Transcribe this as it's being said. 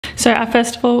So I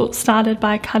first of all started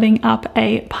by cutting up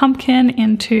a pumpkin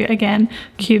into, again,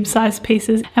 cube-sized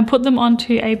pieces and put them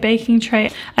onto a baking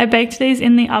tray. I baked these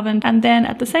in the oven, and then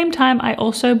at the same time I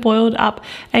also boiled up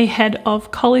a head of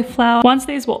cauliflower. Once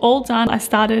these were all done, I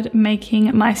started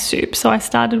making my soup. So I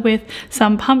started with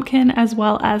some pumpkin as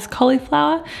well as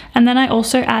cauliflower, and then I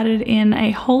also added in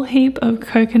a whole heap of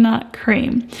coconut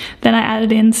cream. Then I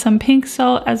added in some pink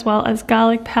salt as well as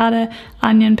garlic powder,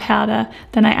 onion powder.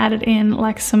 Then I added in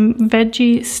like some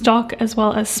veggie stock as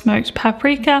well as smoked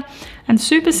paprika, and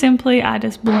super simply I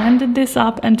just blended this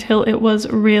up until it was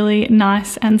really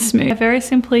nice and smooth. I very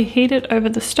simply heat it over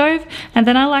the stove, and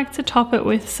then I like to top it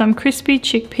with some crispy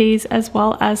chickpeas as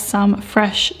well as some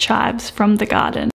fresh chives from the garden.